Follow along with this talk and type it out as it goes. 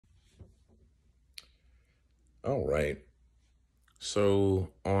All right. So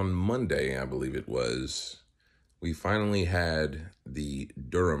on Monday, I believe it was, we finally had the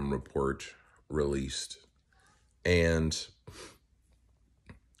Durham report released. And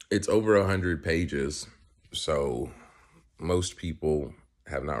it's over 100 pages. So most people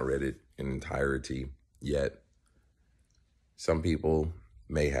have not read it in entirety yet. Some people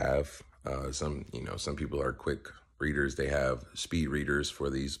may have. Some people are quick readers. They have speed readers for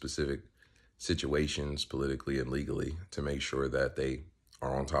these specific situations politically and legally to make sure that they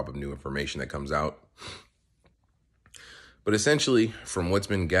are on top of new information that comes out. But essentially, from what's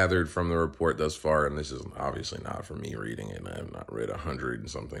been gathered from the report thus far, and this is obviously not from me reading it, I have not read 100 and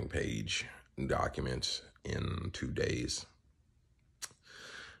something page documents in 2 days.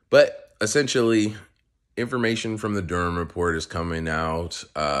 But essentially, information from the Durham report is coming out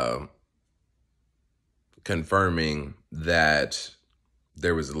confirming that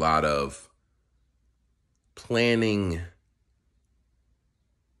there was a lot of planning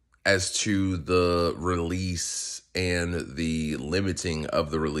as to the release and the limiting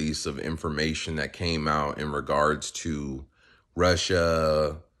of the release of information that came out in regards to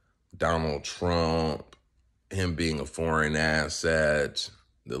Russia, Donald Trump, him being a foreign asset,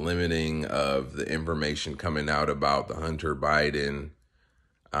 the limiting of the information coming out about the Hunter Biden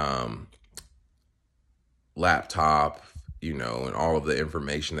laptop, and all of the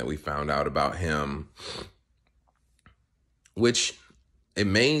information that we found out about him, which it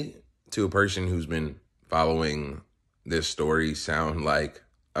may, to a person who's been following this story, sound like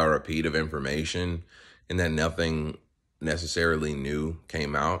a repeat of information and that nothing necessarily new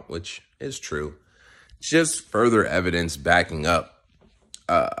came out, which is true. It's just further evidence backing up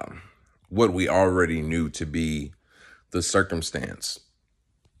what we already knew to be the circumstance.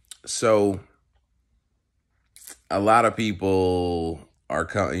 So a lot of people are,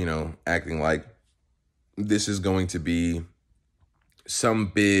 acting like this is going to be some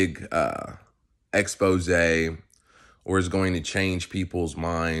big expose or is going to change people's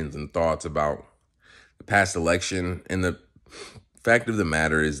minds and thoughts about the past election. And the fact of the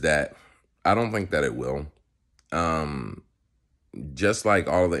matter is that I don't think that it will. Just like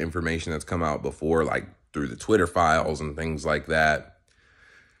all the information that's come out before, like through the Twitter files and things like that,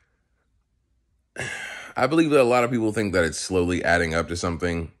 I believe that a lot of people think that it's slowly adding up to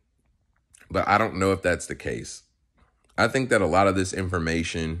something, but I don't know if that's the case. I think that a lot of this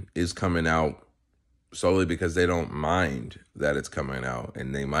information is coming out solely because they don't mind that it's coming out,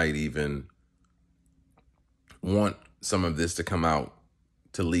 and they might even want some of this to come out,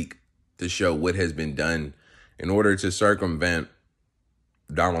 to leak, to show what has been done in order to circumvent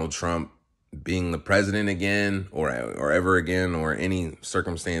Donald Trump being the president again or ever again, or any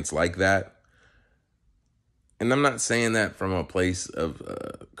circumstance like that. And I'm not saying that from a place of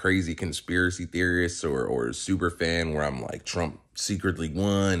crazy conspiracy theorists or super fan where I'm like, Trump secretly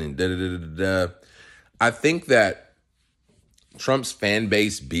won and da-da-da-da-da. I think that Trump's fan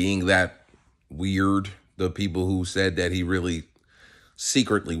base being that weird, the people who said that he really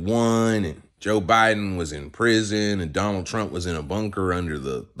secretly won and Joe Biden was in prison and Donald Trump was in a bunker under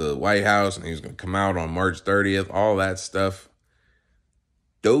the White House and he was going to come out on March 30th, all that stuff.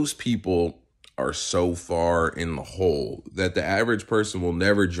 Those people are so far in the hole that the average person will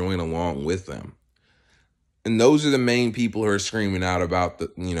never join along with them. And those are the main people who are screaming out about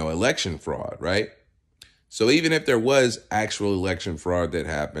the, election fraud, right? So even if there was actual election fraud that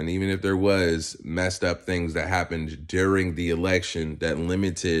happened, even if there was messed up things that happened during the election that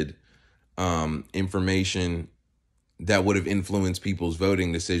limited information that would have influenced people's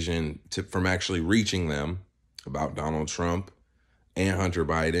voting decision from actually reaching them about Donald Trump and Hunter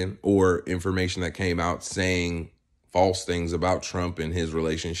Biden, or information that came out saying false things about Trump and his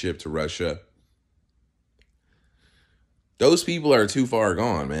relationship to Russia, those people are too far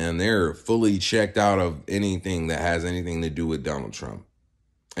gone, man. They're fully checked out of anything that has anything to do with Donald Trump.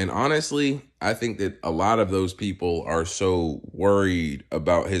 And honestly, I think that a lot of those people are so worried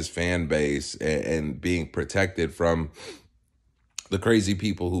about his fan base and being protected from the crazy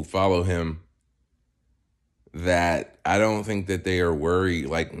people who follow him that I don't think that they are worried.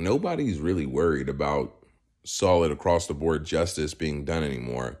 Like, nobody's really worried about solid across the board justice being done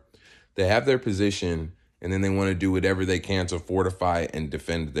anymore. They have their position, and then they want to do whatever they can to fortify and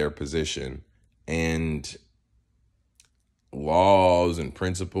defend their position. And laws and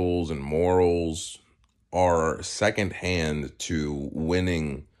principles and morals are secondhand to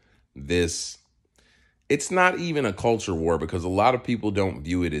winning this. It's not even a culture war, because a lot of people don't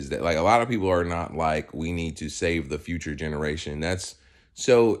view it as that. Like, a lot of people are not like, we need to save the future generation. That's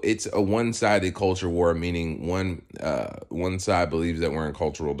So it's a one-sided culture war, meaning one side believes that we're in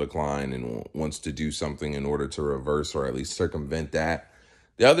cultural decline and wants to do something in order to reverse or at least circumvent that.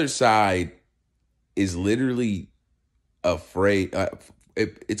 The other side is literally afraid.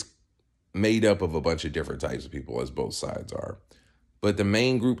 It's made up of a bunch of different types of people, as both sides are. But the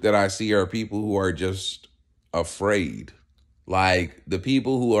main group that I see are people who are just afraid. Like the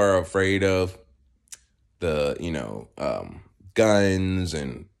people who are afraid of the, guns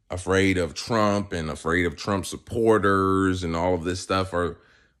and afraid of Trump and afraid of Trump supporters and all of this stuff are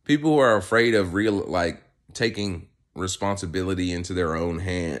people who are afraid of taking responsibility into their own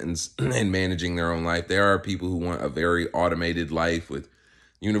hands and managing their own life. There are people who want a very automated life with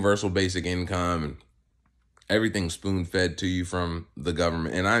universal basic income and everything spoon fed to you from the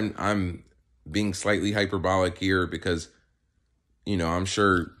government. And I'm being slightly hyperbolic here because, I'm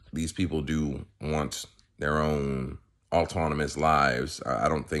sure these people do want their own autonomous lives. I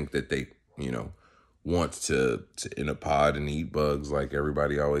don't think that they, want to in a pod and eat bugs like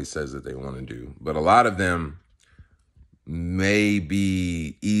everybody always says that they want to do. But a lot of them may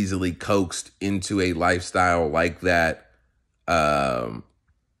be easily coaxed into a lifestyle like that,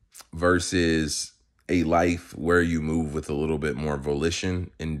 versus a life where you move with a little bit more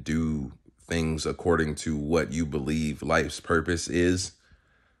volition and do things according to what you believe life's purpose is.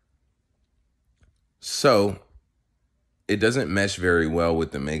 So it doesn't mesh very well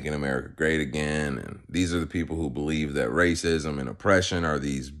with the Making America Great Again. And these are the people who believe that racism and oppression are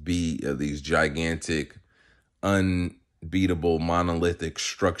these gigantic, unbeatable, monolithic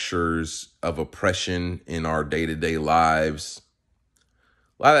structures of oppression in our day-to-day lives.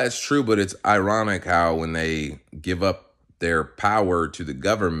 A lot of that's true, but it's ironic how when they give up their power to the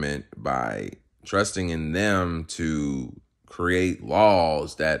government by trusting in them to create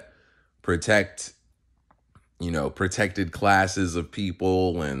laws that protect, protected classes of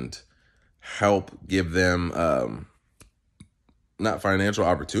people and help give them not financial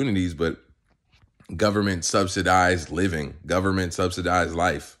opportunities, but government subsidized living, government subsidized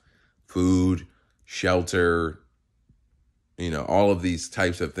life, food, shelter, all of these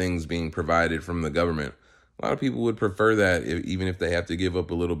types of things being provided from the government. A lot of people would prefer that, even if they have to give up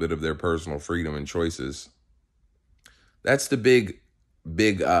a little bit of their personal freedom and choices. That's the big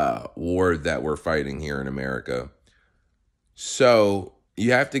war that we're fighting here in America. So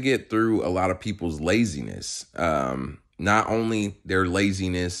you have to get through a lot of people's laziness. Not only their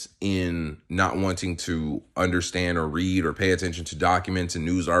laziness in not wanting to understand or read or pay attention to documents and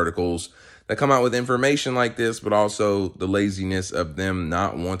news articles that come out with information like this, but also the laziness of them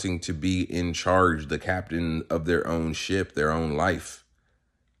not wanting to be in charge, the captain of their own ship, their own life.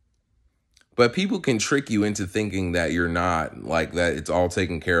 But people can trick you into thinking that you're not, like that it's all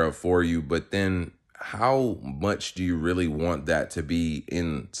taken care of for you. But then how much do you really want that to be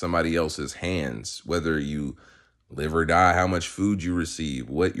in somebody else's hands? Whether you live or die, how much food you receive,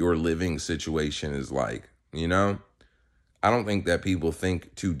 what your living situation is like, I don't think that people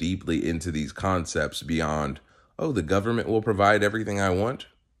think too deeply into these concepts beyond, oh, the government will provide everything I want.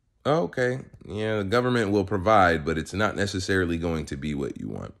 Oh, okay. Yeah, the government will provide, but it's not necessarily going to be what you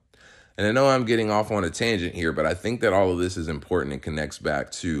want. And I know I'm getting off on a tangent here, but I think that all of this is important and connects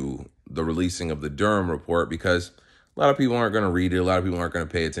back to the releasing of the Durham report, because a lot of people aren't going to read it. A lot of people aren't going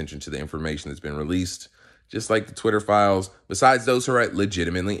to pay attention to the information that's been released. Just like the Twitter files, besides those who are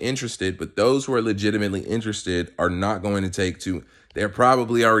legitimately interested, but those who are legitimately interested are not going to take to, they're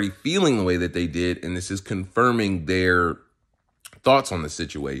probably already feeling the way that they did, and this is confirming their thoughts on the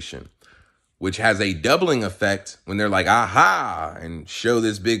situation, which has a doubling effect when they're like, aha, and show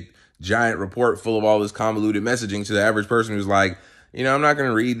this big giant report full of all this convoluted messaging to the average person who's like, I'm not going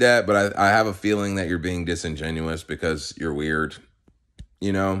to read that, but I have a feeling that you're being disingenuous because you're weird,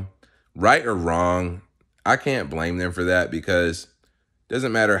 right or wrong. I can't blame them for that, because it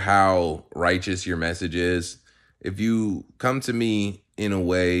doesn't matter how righteous your message is. If you come to me in a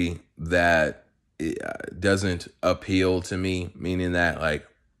way that doesn't appeal to me, meaning that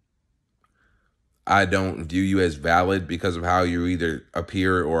I don't view you as valid because of how you either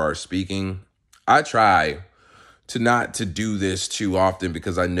appear or are speaking, I try to not to do this too often,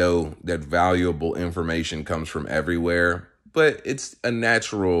 because I know that valuable information comes from everywhere. But it's a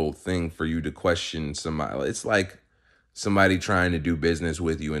natural thing for you to question somebody. It's like somebody trying to do business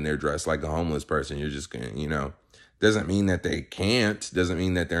with you and they're dressed like a homeless person. You're just going to, doesn't mean that they can't, doesn't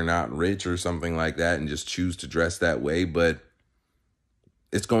mean that they're not rich or something like that and just choose to dress that way, but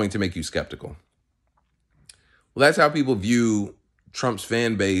it's going to make you skeptical. Well, that's how people view Trump's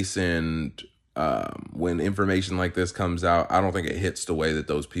fan base. And when information like this comes out, I don't think it hits the way that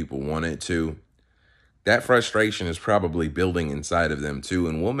those people want it to. that frustration is probably building inside of them too,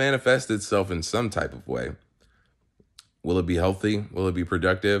 and will manifest itself in some type of way. Will it be healthy? Will it be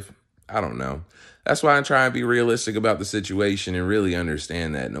productive? I don't know. That's why I try and be realistic about the situation and really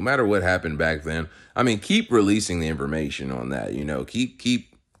understand that no matter what happened back then, I mean, keep releasing the information on that.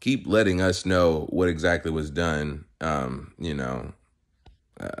 Keep letting us know what exactly was done.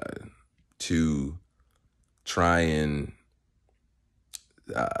 To try and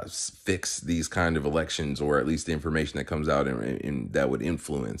fix these kind of elections, or at least the information that comes out and that would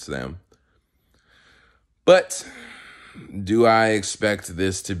influence them. But do I expect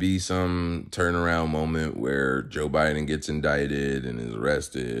this to be some turnaround moment where Joe Biden gets indicted and is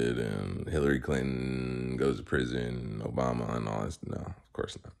arrested and Hillary Clinton goes to prison, Obama and all this? No, of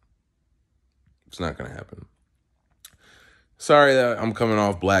course not. It's not going to happen. Sorry that I'm coming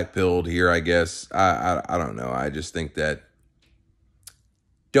off black-pilled here, I guess. I don't know. I just think that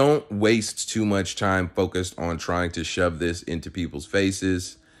don't waste too much time focused on trying to shove this into people's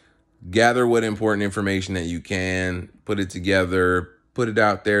faces. Gather what important information that you can, put it together, put it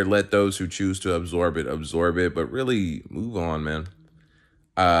out there, let those who choose to absorb it, but really move on,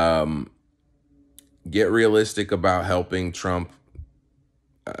 man. Get realistic about helping Trump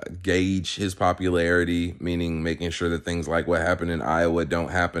gauge his popularity, meaning making sure that things like what happened in Iowa don't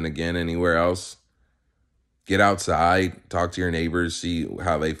happen again anywhere else. Get outside, talk to your neighbors, see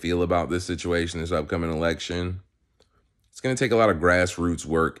how they feel about this situation, this upcoming election. It's going to take a lot of grassroots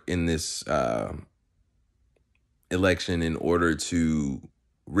work in this election in order to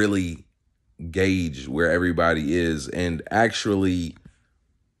really gauge where everybody is and actually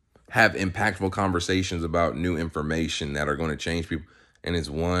have impactful conversations about new information that are going to change people. And it's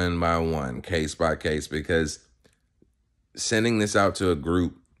one by one, case by case, because sending this out to a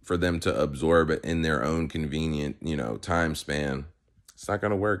group for them to absorb it in their own convenient, time span, it's not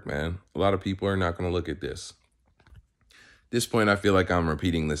going to work, man. A lot of people are not going to look at this. At this point, I feel like I'm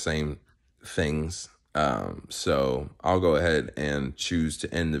repeating the same things. So I'll go ahead and choose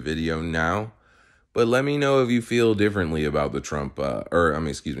to end the video now. But let me know if you feel differently about the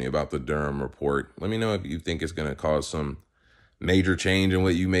about the Durham report. Let me know if you think it's going to cause some major change in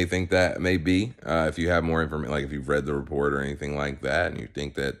what you may think that may be. If you have more information, like if you've read the report or anything like that, and you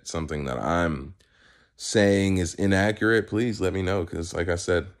think that something that I'm saying is inaccurate, please let me know. Because like I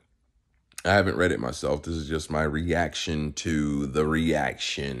said, I haven't read it myself. This is just my reaction to the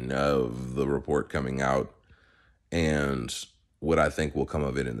reaction of the report coming out and what I think will come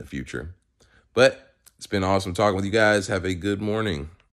of it in the future. But it's been awesome talking with you guys. Have a good morning.